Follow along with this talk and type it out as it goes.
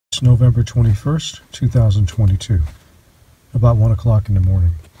It's November 21st, 2022, about 1 o'clock in the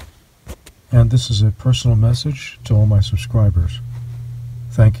morning. And this is a personal message to all my subscribers.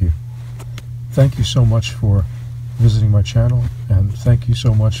 Thank you. Thank you so much for visiting my channel, and thank you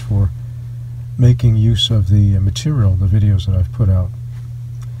so much for making use of the material, the videos that I've put out.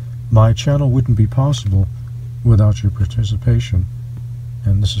 My channel wouldn't be possible without your participation,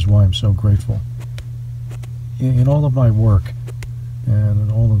 and this is why I'm so grateful. In all of my work, and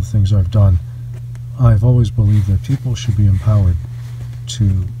in all of the things I've done, I've always believed that people should be empowered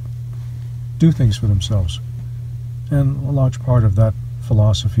to do things for themselves. And a large part of that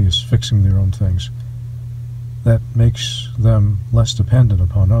philosophy is fixing their own things. That makes them less dependent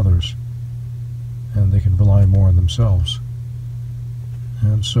upon others, and they can rely more on themselves.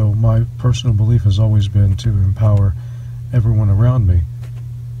 And so my personal belief has always been to empower everyone around me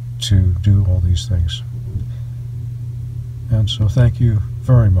to do all these things. And so thank you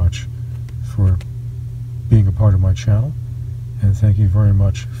very much for being a part of my channel, and thank you very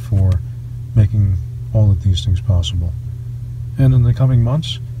much for making all of these things possible. And in the coming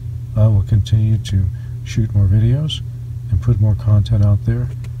months, I will continue to shoot more videos and put more content out there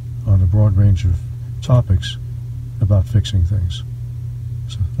on a broad range of topics about fixing things.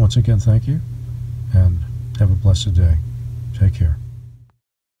 So once again, thank you, and have a blessed day. Take care.